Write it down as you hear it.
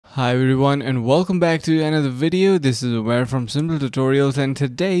Hi everyone and welcome back to another video. This is Aware from Simple Tutorials, and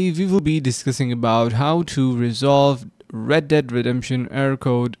today we will be discussing about how to resolve Red Dead Redemption error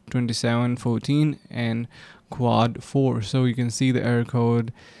code 2714 and quad 4. So you can see the error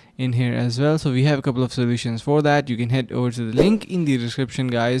code in here as well. So we have a couple of solutions for that. You can head over to the link in the description,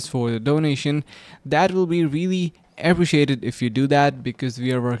 guys, for the donation. That will be really appreciated if you do that, because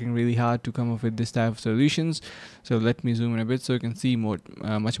we are working really hard to come up with this type of solutions. So let me zoom in a bit so you can see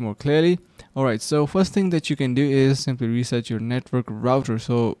much more clearly. Alright, so first thing that you can do is simply reset your network router.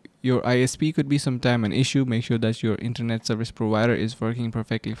 So your ISP could be sometime an issue. Make sure that your internet service provider is working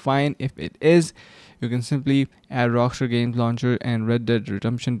perfectly fine. If it is, you can simply add Rockstar Games Launcher and Red Dead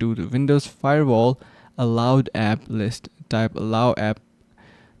Redemption 2 to Windows Firewall allowed app list. Type allow app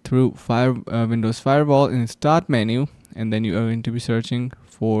through Windows Firewall in the start menu, and then you are going to be searching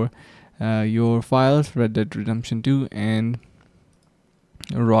for your files, Red Dead Redemption 2 and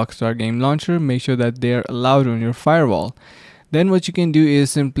Rockstar Game Launcher. Make sure that they are allowed on your firewall. Then what you can do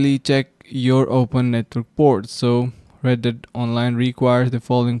is simply check your open network ports. So Red Dead Online requires the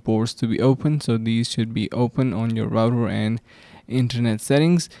following ports to be open, so these should be open on your router and internet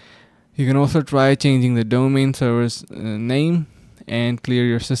settings. You can also try changing the domain server's name and clear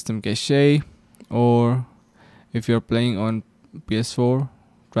your system cache, or if you're playing on PS4,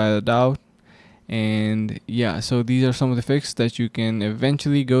 try that out. And yeah, so these are some of the fixes that you can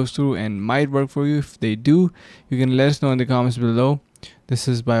eventually go through and might work for you. If they do, you can let us know in the comments below. This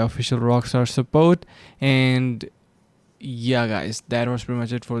is by official Rockstar support. And yeah guys, that was pretty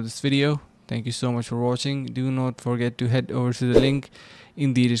much it for this video. Thank you so much for watching. Do not forget to head over to the link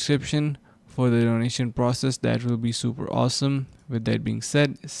in the description for the donation process. That will be super awesome. With that being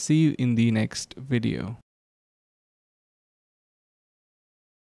said, see you in the next video.